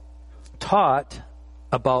Paul taught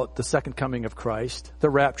about the second coming of Christ, the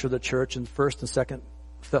rapture of the church in 1st and 2nd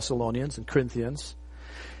Thessalonians and Corinthians.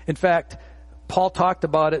 In fact, Paul talked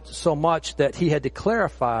about it so much that he had to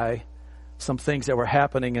clarify some things that were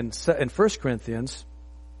happening in 1 Corinthians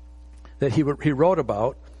that he wrote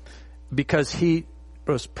about, because he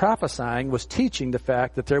was prophesying, was teaching the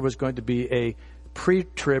fact that there was going to be a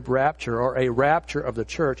pre-trib rapture or a rapture of the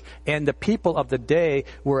church, and the people of the day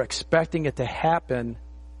were expecting it to happen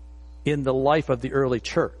in the life of the early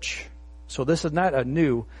church. So this is not a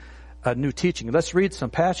new teaching. Let's read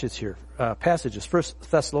some passages here. 1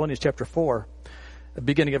 Thessalonians chapter 4,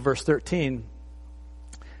 beginning at verse 13.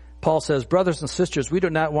 Paul says, "Brothers and sisters, we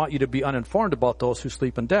do not want you to be uninformed about those who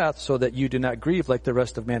sleep in death, so that you do not grieve like the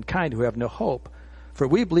rest of mankind who have no hope. For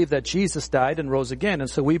we believe that Jesus died and rose again, and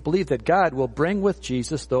so we believe that God will bring with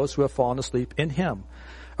Jesus those who have fallen asleep in him.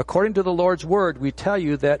 According to the Lord's word, we tell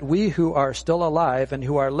you that we who are still alive and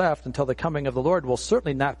who are left until the coming of the Lord will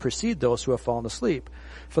certainly not precede those who have fallen asleep.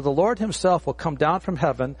 For the Lord himself will come down from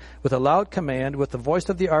heaven with a loud command, with the voice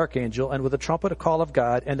of the archangel, and with the trumpet call of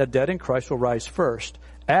God, and the dead in Christ will rise first.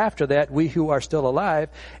 After that, we who are still alive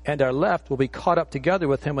and are left will be caught up together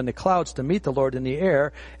with him in the clouds to meet the Lord in the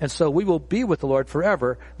air, and so we will be with the Lord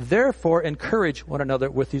forever. Therefore, encourage one another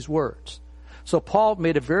with these words." So Paul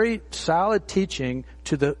made a very solid teaching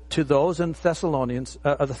to those in Thessalonians,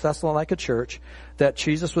 of the Thessalonica church, that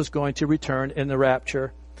Jesus was going to return in the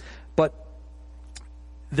rapture. But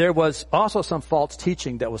there was also some false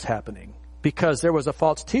teaching that was happening, because there was a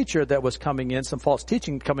false teacher that was coming in, some false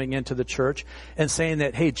teaching coming into the church and saying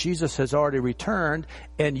that, hey, Jesus has already returned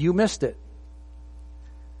and you missed it.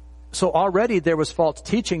 So already there was false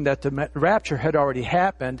teaching that the rapture had already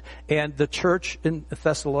happened, and the church in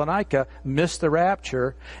Thessalonica missed the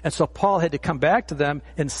rapture. And so Paul had to come back to them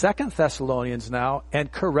in 2 Thessalonians now and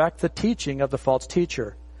correct the teaching of the false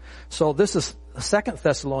teacher. So this is 2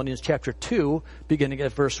 Thessalonians chapter 2, beginning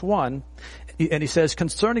at verse 1, and he says,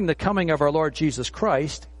 concerning the coming of our Lord Jesus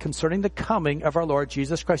Christ,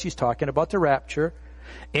 he's talking about the rapture,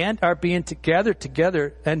 and are being gathered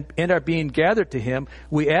together and are being gathered to him,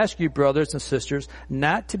 we ask you, brothers and sisters,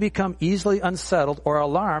 not to become easily unsettled or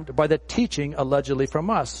alarmed by the teaching allegedly from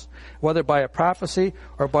us, whether by a prophecy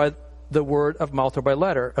or by the word of mouth or by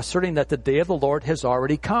letter, asserting that the day of the Lord has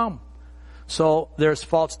already come. So there's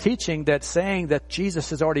false teaching that's saying that Jesus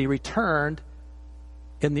has already returned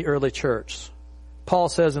in the early church. Paul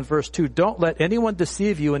says in verse 2, don't let anyone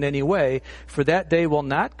deceive you in any way, for that day will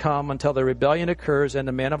not come until the rebellion occurs and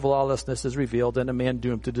the man of lawlessness is revealed and a man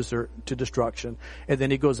doomed to destruction. And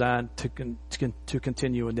then he goes on to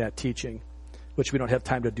continue in that teaching, which we don't have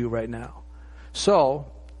time to do right now. So,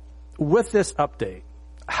 with this update,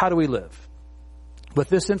 how do we live? With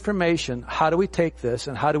this information, how do we take this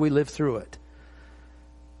and how do we live through it?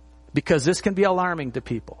 Because this can be alarming to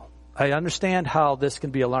people. I understand how this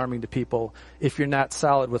can be alarming to people if you're not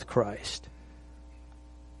solid with Christ.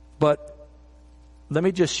 But let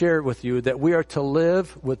me just share with you that we are to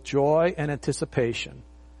live with joy and anticipation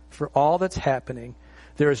for all that's happening.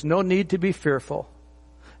 There is no need to be fearful.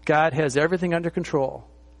 God has everything under control.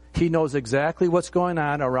 He knows exactly what's going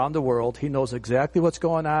on around the world. He knows exactly what's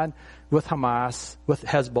going on with Hamas, with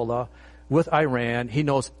Hezbollah, with Iran. He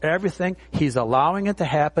knows everything. He's allowing it to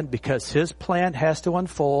happen because his plan has to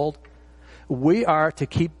unfold. We are to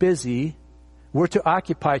keep busy. We're to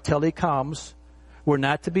occupy till he comes. We're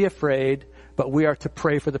not to be afraid, but we are to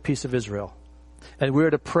pray for the peace of Israel. And we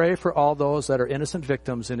are to pray for all those that are innocent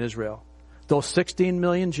victims in Israel. Those 16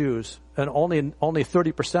 million Jews, and only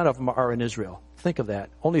 30% of them are in Israel. Think of that.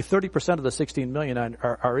 Only 30% of the 16 million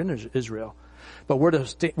are in Israel. But we're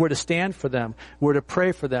to stand for them. We're to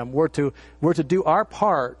pray for them. We're to do our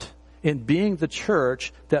part in being the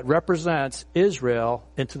church that represents Israel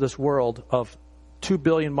into this world of 2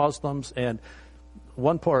 billion Muslims and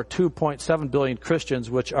 2.7 billion Christians,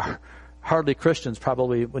 which are hardly Christians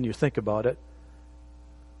probably when you think about it.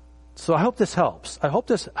 So I hope this helps. I hope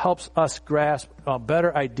this helps us grasp a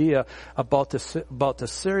better idea about the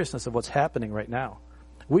seriousness of what's happening right now.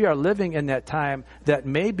 We are living in that time that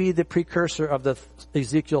may be the precursor of the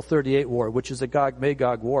Ezekiel 38 war, which is the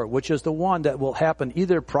Gog-Magog war, which is the one that will happen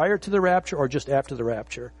either prior to the rapture or just after the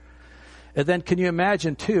rapture. And then can you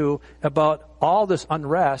imagine, too, about all this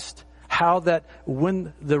unrest, how that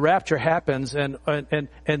when the rapture happens and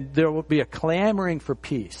there will be a clamoring for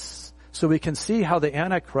peace. So we can see how the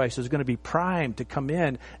Antichrist is going to be primed to come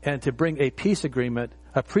in and to bring a peace agreement,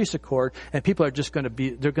 a peace accord, and people are just going to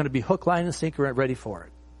be hook, line, and sinker and ready for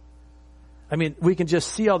it. I mean, we can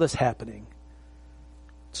just see all this happening.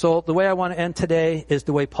 So the way I want to end today is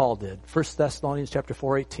the way Paul did. 1 Thessalonians chapter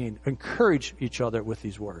 4:18. Encourage each other with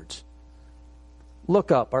these words.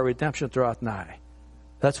 Look up, our redemption draweth nigh.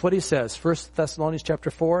 That's what he says. 1 Thessalonians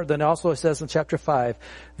chapter 4. Then also it says in chapter 5,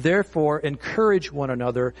 therefore encourage one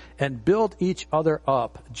another and build each other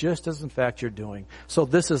up, just as in fact you're doing. So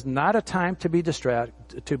this is not a time to be distraught.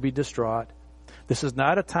 This is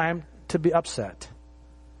not a time to be upset.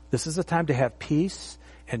 This is a time to have peace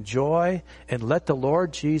and joy and let the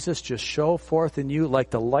Lord Jesus just show forth in you like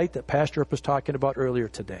the light that Pastor Earp was talking about earlier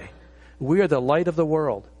today. We are the light of the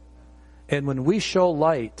world. And when we show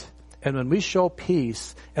light, and when we show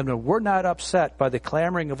peace, and when we're not upset by the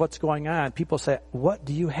clamoring of what's going on, people say, what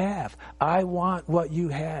do you have? I want what you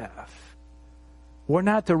have. We're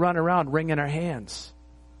not to run around wringing our hands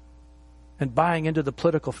and buying into the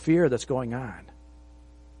political fear that's going on.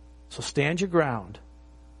 So stand your ground.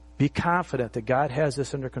 Be confident that God has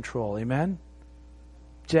this under control. Amen?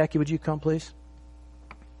 Jackie, would you come, please?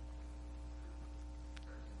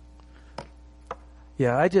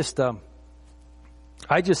 Yeah, I just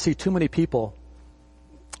see too many people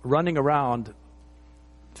running around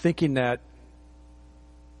thinking that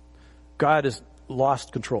God has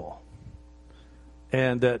lost control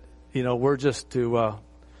and that, we're just to,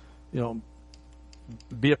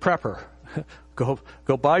 be a prepper.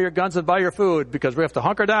 Go buy your guns and buy your food because we have to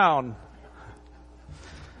hunker down.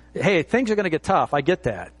 Hey, things are going to get tough. I get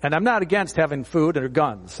that. And I'm not against having food or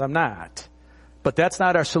guns. I'm not. But that's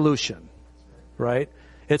not our solution, right?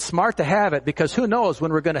 It's smart to have it because who knows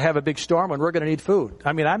when we're going to have a big storm, when we're going to need food.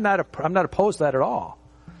 I mean, I'm not opposed to that at all.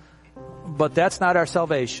 But that's not our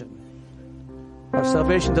salvation. Our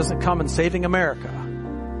salvation doesn't come in saving America.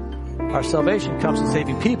 Our salvation comes in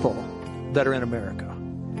saving people that are in America.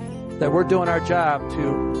 That we're doing our job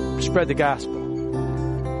to spread the gospel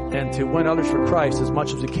and to win others for Christ as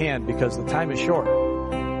much as we can because the time is short.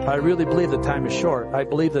 I really believe the time is short. I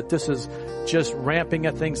believe that this is just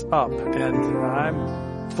ramping things up, and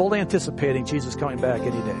I'm fully anticipating Jesus coming back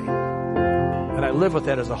any day. And I live with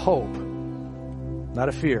that as a hope, not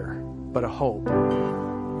a fear, but a hope.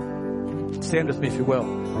 Stand with me if you will.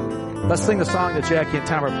 Let's sing the song that Jackie and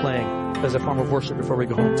Tom are playing as a form of worship before we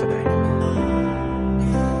go home today.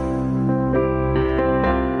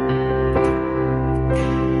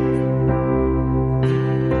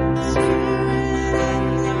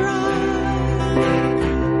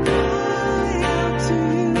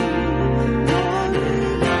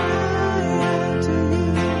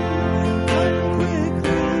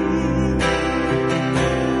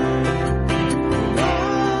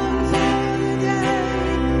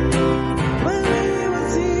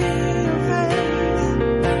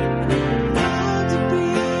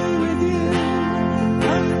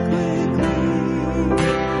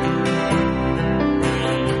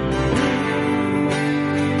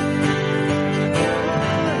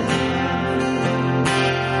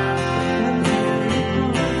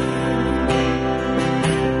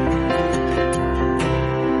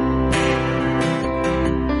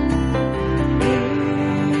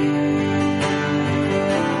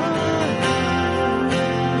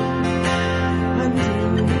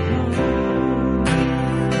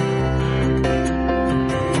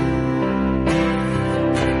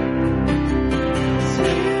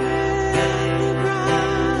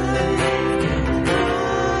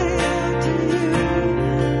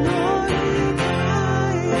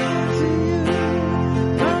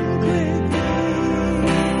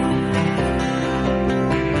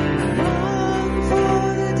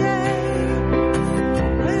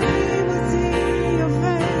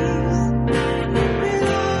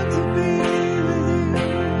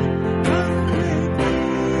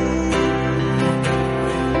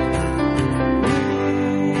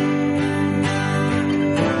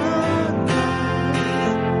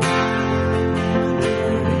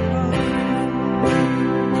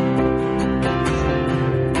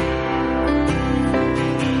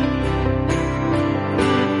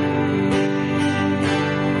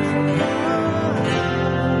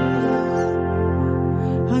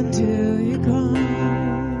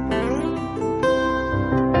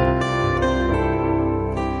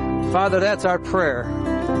 Father, that's our prayer.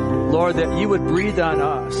 Lord, that you would breathe on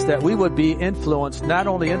us, that we would be influenced, not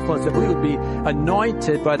only influenced, that we would be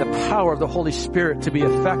anointed by the power of the Holy Spirit to be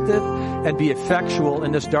effective and be effectual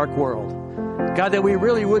in this dark world. God, that we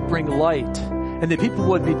really would bring light, and that people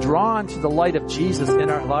would be drawn to the light of Jesus in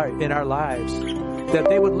our lives. That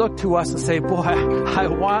they would look to us and say, boy, I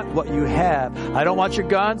want what you have. I don't want your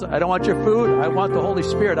guns. I don't want your food. I want the Holy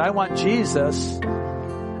Spirit. I want Jesus.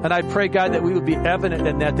 And I pray, God, that we would be evident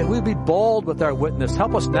in that we would be bold with our witness.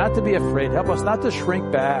 Help us not to be afraid. Help us not to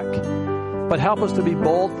shrink back, but help us to be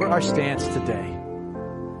bold for our stance today.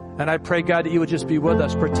 And I pray, God, that you would just be with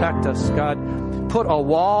us, protect us, God. Put a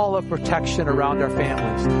wall of protection around our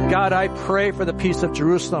families. God, I pray for the peace of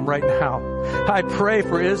Jerusalem right now. I pray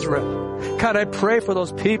for Israel. God, I pray for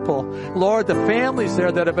those people. Lord, the families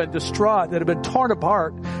there that have been distraught, that have been torn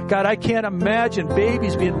apart. God, I can't imagine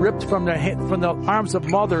babies being ripped from the arms of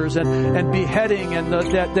mothers and beheading and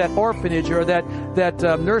that orphanage or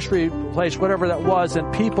that nursery place, whatever that was,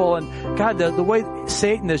 and people. And God, the way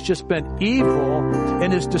Satan has just been evil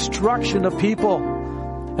in his destruction of people.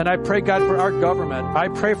 And I pray, God, for our government. I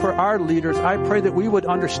pray for our leaders. I pray that we would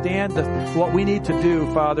understand what we need to do,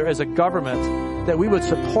 Father, as a government, that we would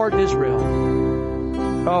support Israel.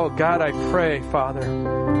 Oh, God, I pray, Father,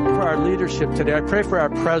 for our leadership today. I pray for our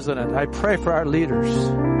president. I pray for our leaders.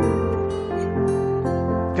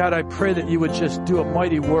 God, I pray that you would just do a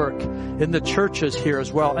mighty work in the churches here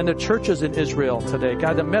as well, and the churches in Israel today.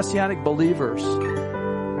 God, the Messianic believers.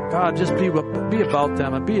 God, just be about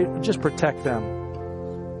them and just protect them.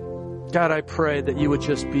 God, I pray that you would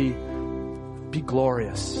just be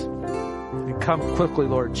glorious. And come quickly,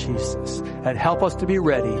 Lord Jesus, and help us to be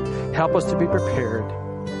ready. Help us to be prepared.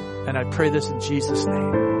 And I pray this in Jesus'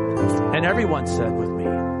 name. And everyone said with me,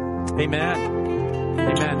 amen.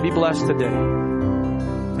 Amen. Be blessed today.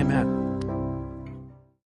 Amen.